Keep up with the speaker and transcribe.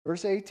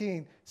Verse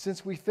 18,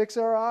 since we fix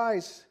our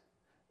eyes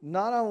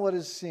not on what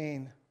is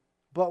seen,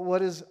 but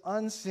what is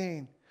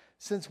unseen.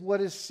 Since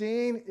what is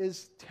seen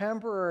is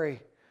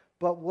temporary,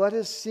 but what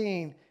is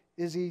seen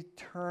is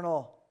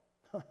eternal.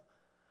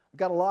 I've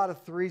got a lot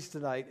of threes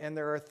tonight, and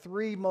there are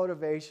three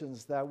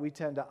motivations that we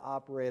tend to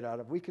operate out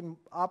of. We can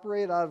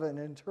operate out of an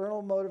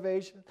internal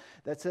motivation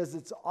that says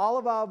it's all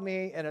about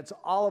me and it's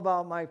all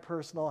about my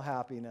personal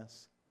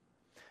happiness.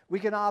 We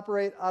can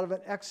operate out of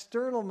an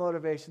external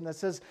motivation that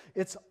says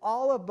it's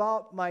all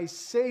about my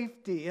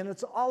safety and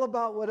it's all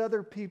about what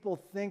other people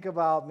think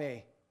about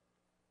me.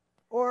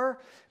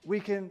 Or we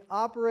can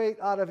operate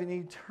out of an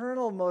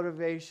eternal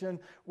motivation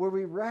where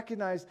we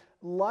recognize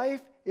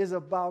life is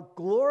about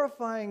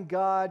glorifying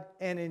God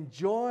and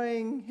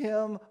enjoying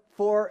Him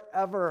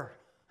forever.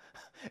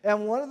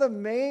 And one of the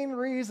main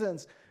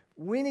reasons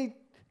we need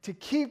to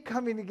keep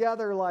coming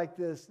together like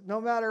this, no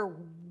matter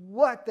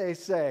what they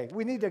say,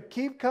 we need to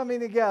keep coming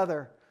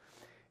together.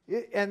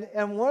 And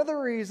one of the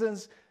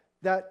reasons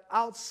that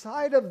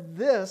outside of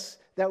this,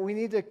 that we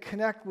need to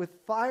connect with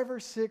 5 or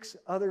 6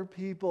 other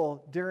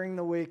people during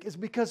the week is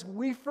because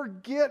we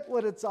forget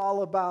what it's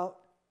all about.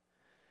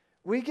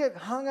 We get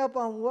hung up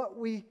on what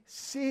we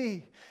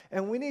see,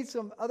 and we need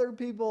some other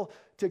people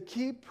to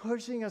keep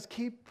pushing us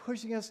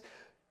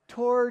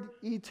toward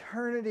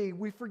eternity.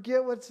 We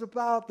forget what it's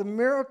about. The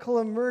Miracle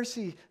of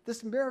Mercy,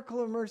 this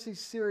Miracle of Mercy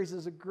series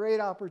is a great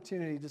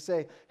opportunity to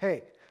say,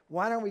 hey,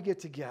 why don't we get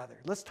together?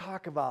 Let's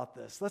talk about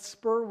this. Let's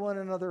spur one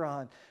another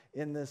on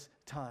in this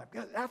time.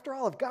 After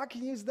all, if God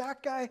can use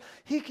that guy,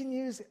 He can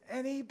use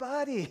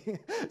anybody.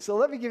 So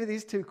let me give you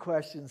these 2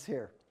 questions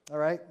here. All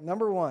right,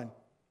 number 1,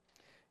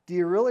 do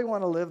you really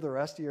want to live the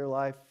rest of your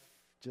life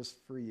just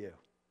for you?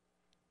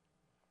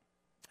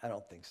 I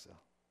don't think so.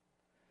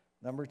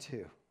 Number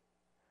 2,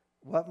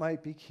 what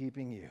might be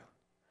keeping you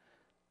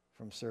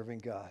from serving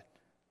God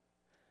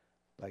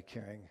by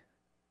caring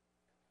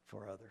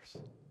for others?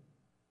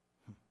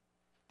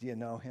 Do you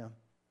know Him?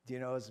 Do you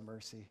know His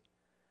mercy?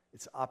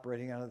 It's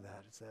operating out of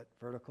that. It's that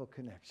vertical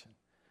connection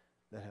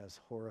that has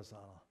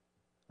horizontal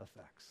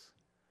effects.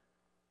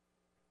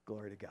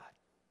 Glory to God.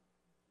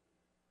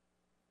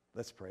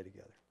 Let's pray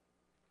together.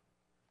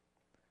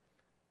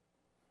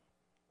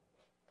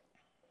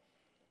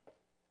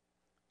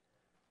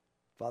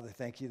 Father,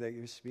 thank you that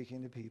you're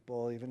speaking to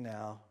people even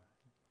now,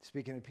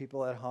 speaking to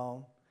people at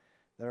home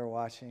that are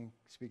watching,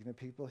 speaking to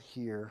people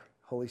here.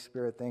 Holy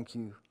Spirit, thank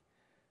you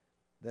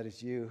that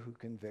it's you who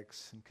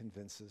convicts and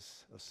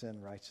convinces of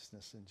sin,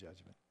 righteousness, and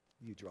judgment.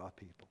 You draw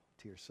people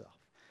to yourself.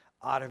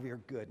 Out of your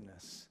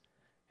goodness,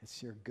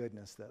 it's your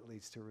goodness that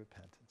leads to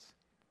repentance.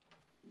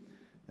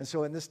 And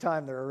so in this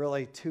time, there are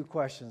really 2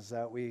 questions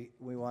that we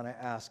want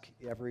to ask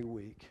every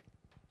week.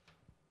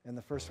 And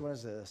the first one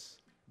is this.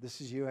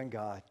 This is you and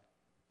God.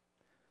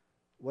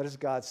 What is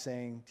God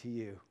saying to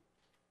you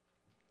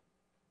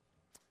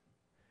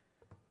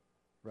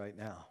right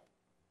now?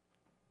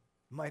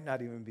 Might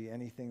not even be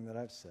anything that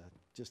I've said.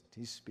 Just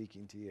He's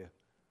speaking to you.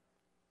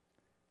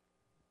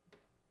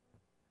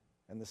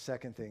 And the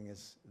second thing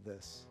is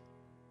this.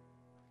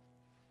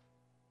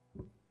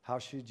 How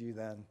should you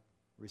then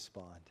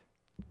respond?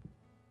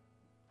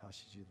 How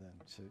should you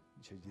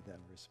then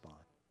respond?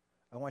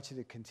 I want you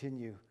to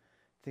continue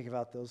thinking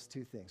about those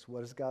 2 things.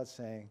 What is God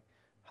saying?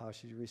 How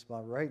should you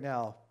respond? Right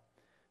now,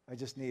 I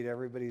just need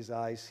everybody's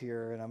eyes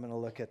here, and I'm going to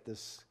look at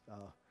this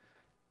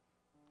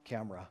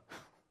camera.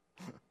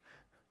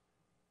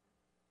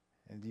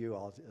 And you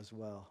all as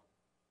well.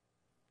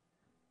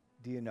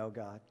 Do you know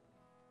God?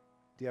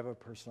 Do you have a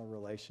personal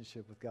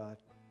relationship with God?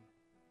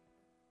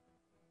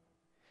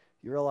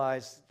 You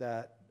realize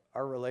that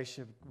our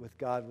relationship with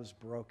God was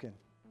broken.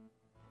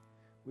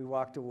 We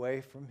walked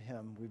away from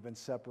Him. We've been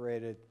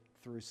separated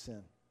through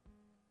sin.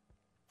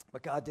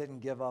 But God didn't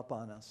give up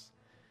on us.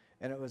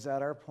 And it was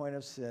at our point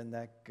of sin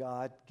that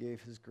God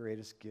gave His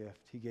greatest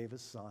gift. He gave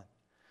His Son.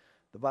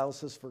 The Bible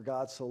says, for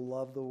God so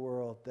loved the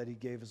world that He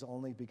gave His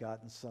only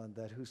begotten Son,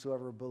 that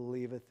whosoever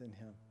believeth in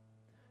Him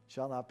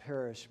shall not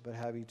perish but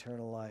have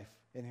eternal life.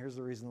 And here's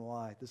the reason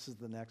why. This is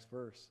the next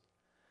verse.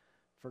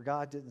 For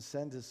God didn't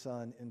send His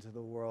Son into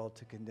the world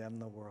to condemn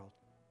the world,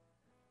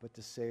 but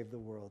to save the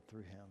world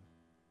through Him.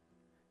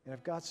 And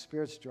if God's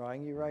Spirit's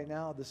drawing you right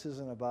now, this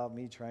isn't about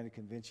me trying to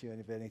convince you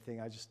of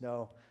anything. I just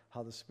know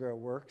how the Spirit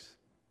works.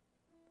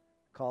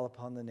 Call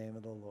upon the name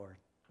of the Lord.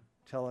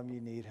 Tell Him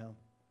you need Him.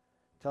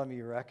 Tell Him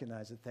you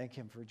recognize it. Thank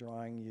Him for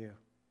drawing you.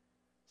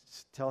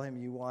 Tell Him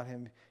you want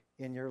Him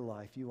in your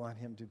life. You want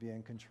Him to be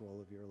in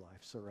control of your life.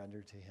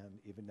 Surrender to Him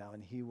even now,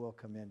 and He will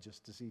come in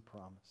just as He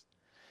promised.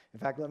 In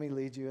fact, let me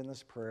lead you in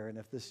this prayer, and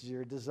if this is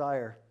your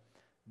desire,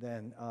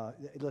 then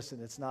listen,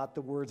 it's not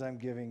the words I'm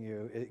giving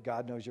you.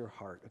 God knows your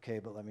heart, okay?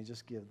 But let me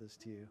just give this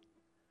to you.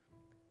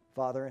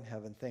 Father in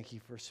heaven, thank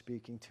you for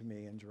speaking to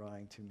me and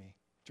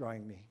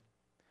drawing me.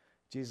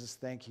 Jesus,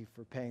 thank you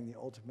for paying the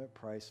ultimate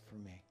price for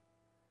me.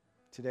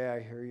 Today I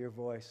hear your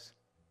voice,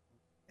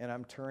 and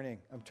I'm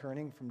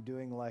turning from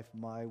doing life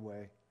my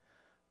way.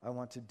 I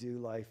want to do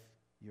life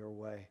your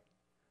way.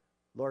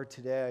 Lord,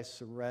 today I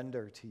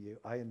surrender to you.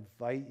 I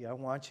invite you. I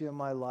want you in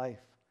my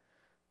life.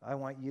 I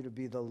want you to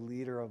be the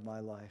leader of my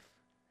life.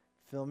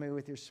 Fill me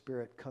with your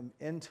Spirit. Come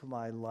into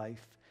my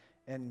life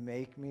and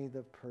make me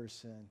the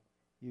person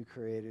you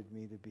created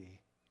me to be.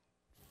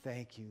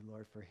 Thank you,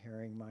 Lord, for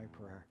hearing my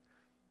prayer.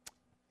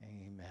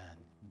 Amen.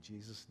 In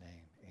Jesus'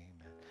 name,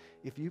 amen.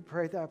 If you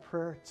prayed that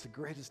prayer, it's the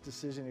greatest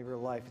decision of your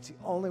life. It's the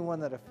only one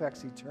that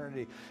affects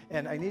eternity.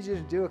 And I need you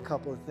to do a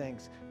couple of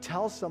things.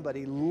 Tell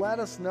somebody, let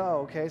us know,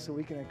 okay, so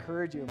we can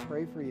encourage you and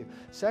pray for you.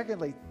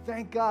 Secondly,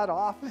 thank God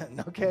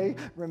often, okay?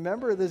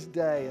 Remember this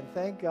day and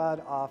thank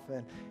God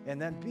often.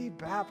 And then be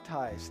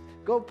baptized.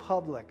 Go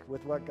public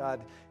with what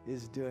God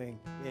is doing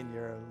in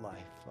your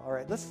life. All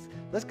right, let's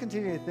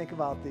continue to think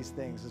about these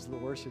things as the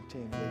worship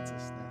team leads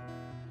us now.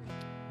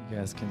 You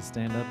guys can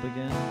stand up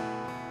again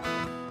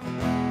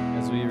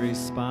as we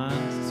respond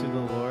to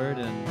the Lord,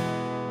 and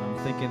I'm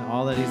thinking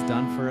all that he's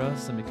done for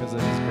us and because of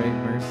his great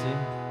mercy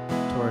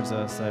towards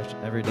us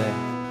every day.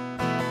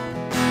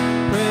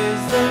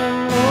 Praise the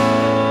Lord,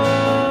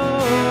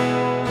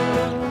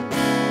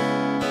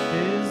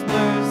 his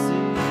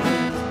mercy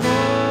is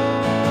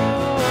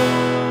more,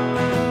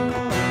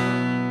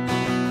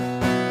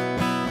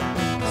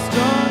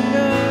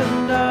 stronger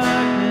than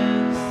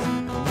darkness,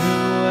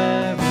 new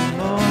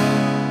evermore,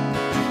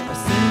 our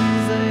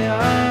sins they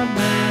are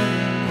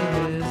many,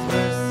 his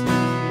mercy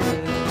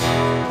is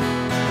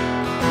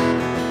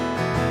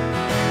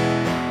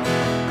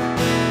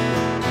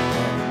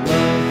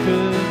love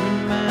could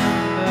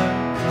remember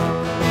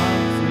all the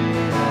wrongs we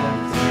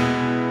have done.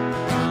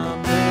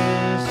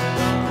 Omniscient,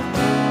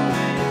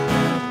 all-knowing,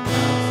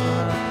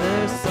 not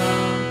their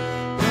song,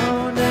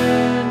 thrown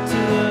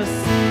into the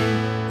sea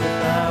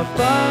without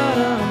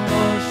bottom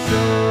or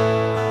shore.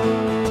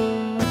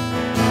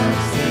 Our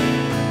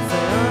sins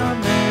they are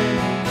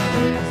many,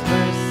 his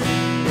mercy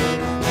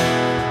is more.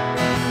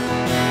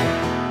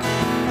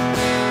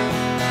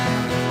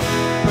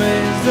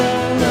 Praise the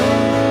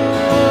Lord,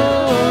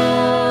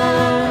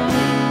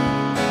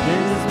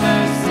 his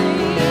mercy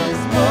is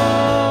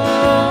more,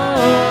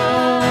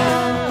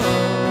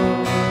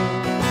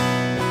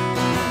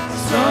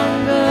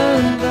 stronger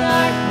than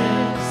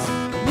darkness,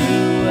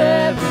 new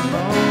every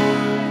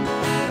morn.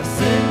 Our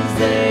sins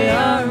they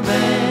are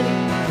many,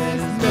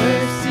 his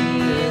mercy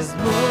is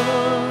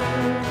more.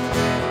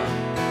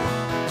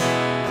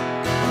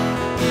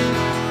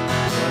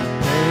 What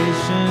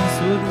patience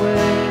would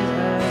wait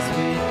as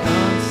we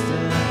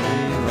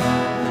constantly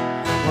run.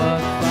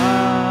 What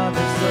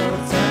Father so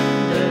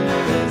tender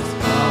is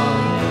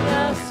calling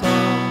us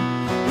home.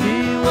 He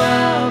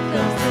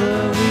welcomes the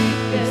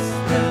weakest,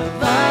 the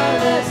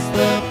vilest,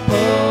 the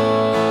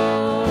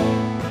poor.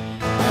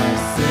 Our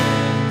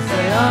sins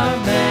they are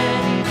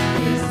many,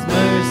 his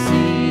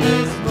mercy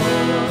is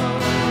more.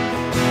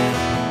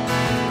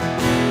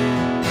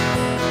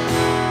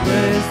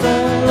 Praise the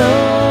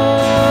Lord,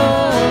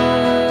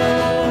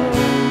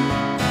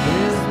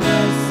 his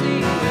mercy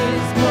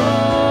is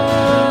more,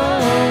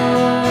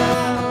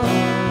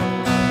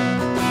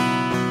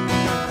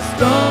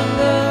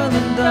 stronger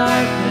than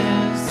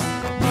darkness,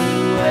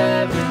 new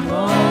every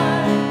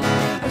morn.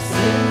 Our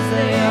sins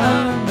they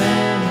are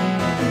many,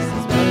 his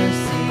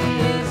mercy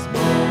is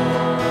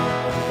more.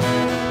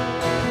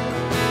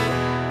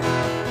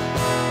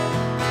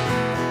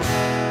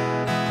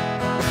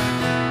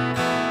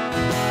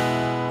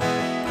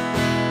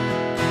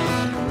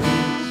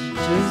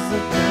 Riches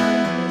of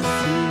kindness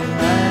he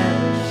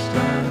lavished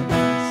on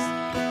us.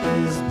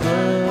 His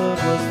blood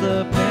was the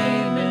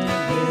payment,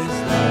 his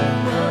life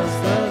was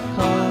the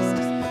cost.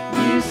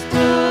 We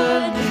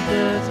stood neath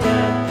the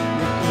debt we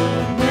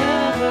could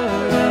never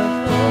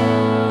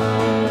afford.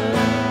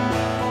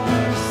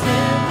 Our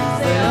sins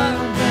they are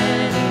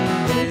many,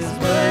 his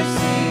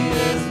mercy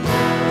is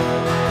more.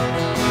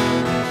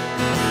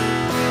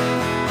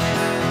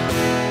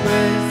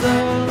 Praise the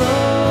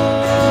Lord,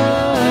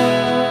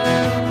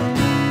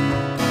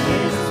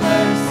 his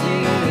mercy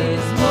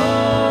is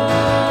more,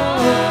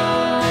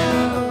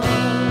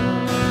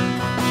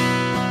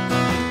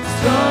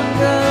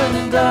 stronger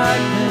than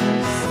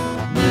darkness,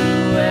 new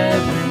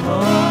every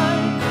morn.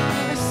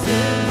 Our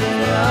sins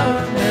they are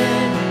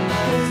many,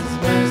 his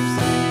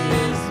mercy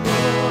is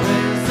more.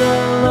 Praise the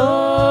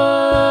Lord,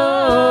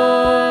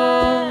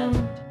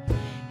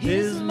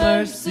 his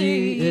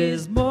mercy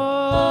is more,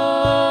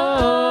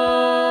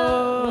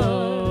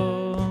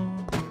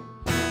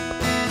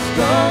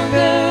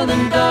 stronger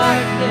than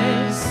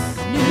darkness,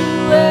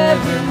 new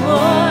every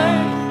morn.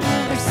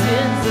 Our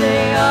sins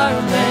they are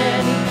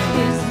many,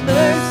 his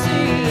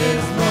mercy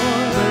is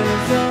more.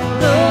 Praise the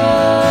Lord,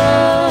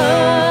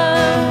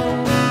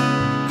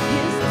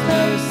 his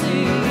mercy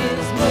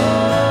is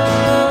more,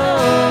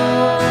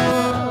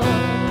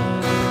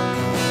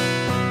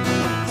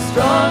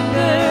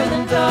 stronger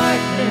than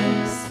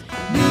darkness,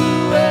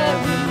 new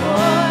every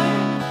morn.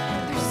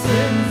 Our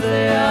sins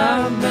they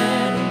are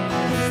many,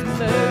 his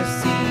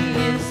mercy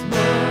is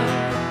more,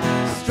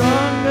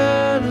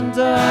 stronger than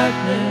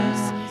darkness,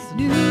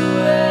 new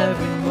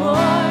every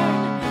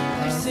morn.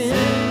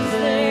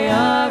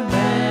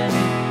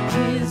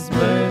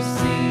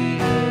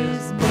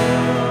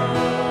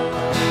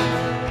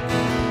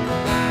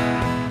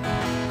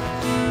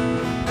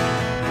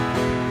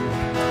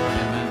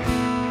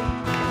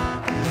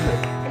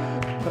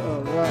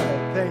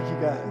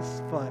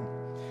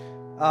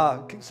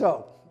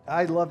 So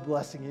I love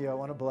blessing you. I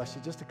want to bless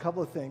you. Just a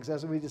couple of things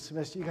as we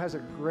dismiss. You guys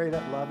are great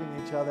at loving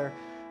each other.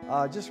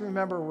 Just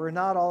remember, we're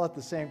not all at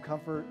the same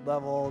comfort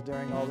level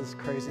during all this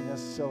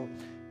craziness. So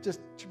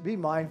just be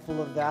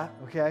mindful of that,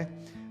 okay?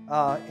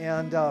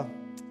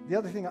 The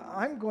other thing,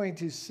 I'm going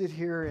to sit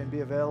here and be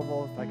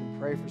available if I can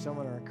pray for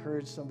someone or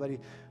encourage somebody.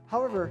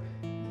 However,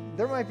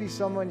 there might be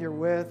someone you're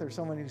with or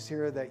someone who's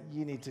here that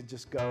you need to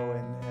just go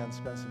and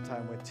spend some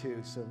time with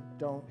too. So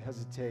don't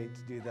hesitate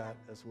to do that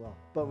as well.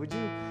 But would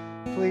you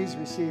please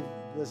receive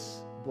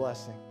this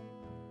blessing?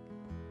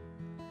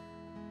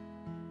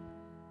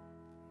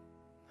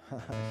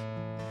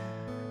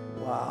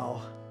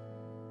 Wow.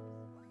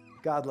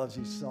 God loves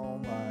you so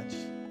much.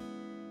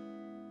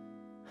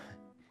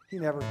 He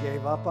never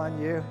gave up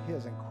on you. He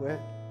hasn't quit.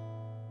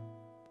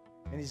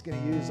 And he's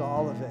going to use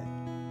all of it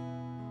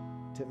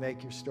to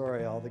make your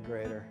story all the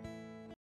greater.